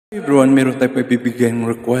Everyone, meron tayong pagbibigayang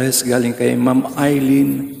request galing kay Ma'am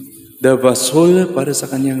Eileen Davasol para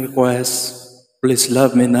sa kanyang request, Please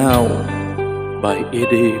Love Me Now by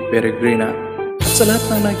Peregrina. At sa lahat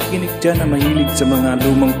ng nakikinig dyan na mahilig sa mga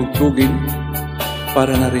lumang tugtugin,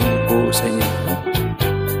 para na rin po sa inyo.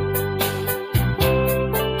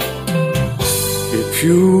 If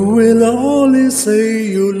you will only say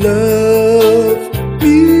you love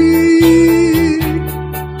me,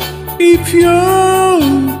 if you'll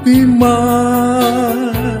be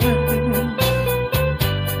mine,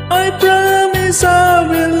 I promise I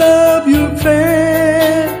will love you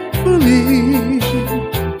faithfully.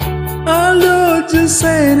 I'll do just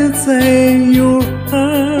anything your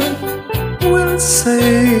heart will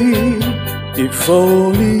say. If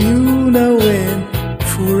only you know and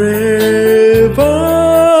forever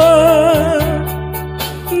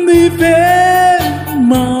live in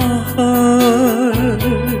my heart.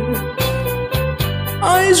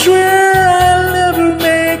 I swear I'll never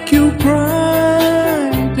make you cry,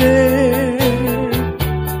 dear.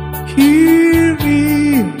 Here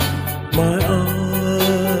in my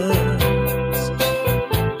arms,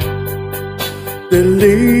 that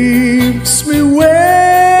leaves me waiting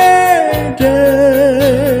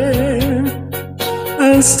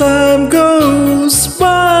as time goes by.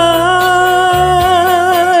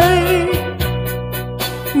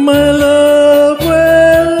 My love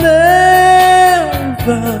will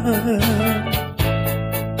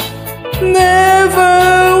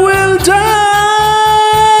never will die.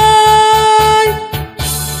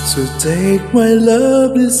 So take my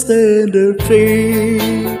lovely tender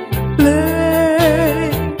feeling,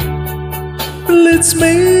 let's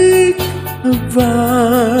make a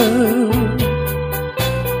vow.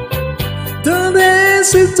 Don't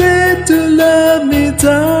hesitate to love me,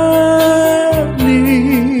 darling.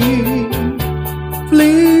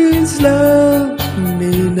 Please love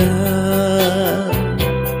me now.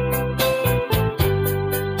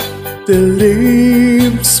 That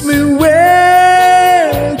leaves me waiting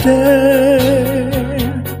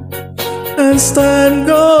as time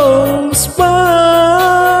goes by.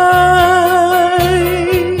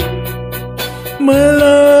 My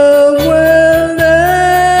love will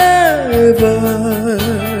never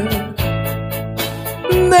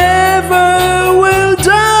will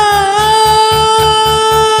die.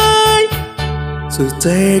 So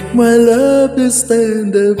take my love to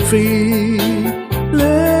stand and feel.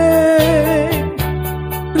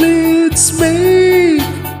 Let's make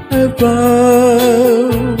a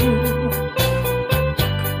vow.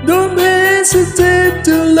 Don't hesitate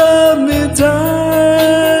to love me,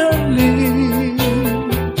 darling.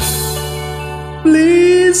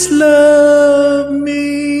 Please love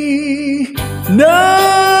me now.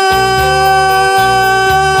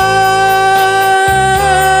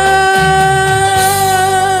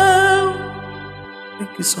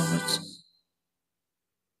 Thank you so much.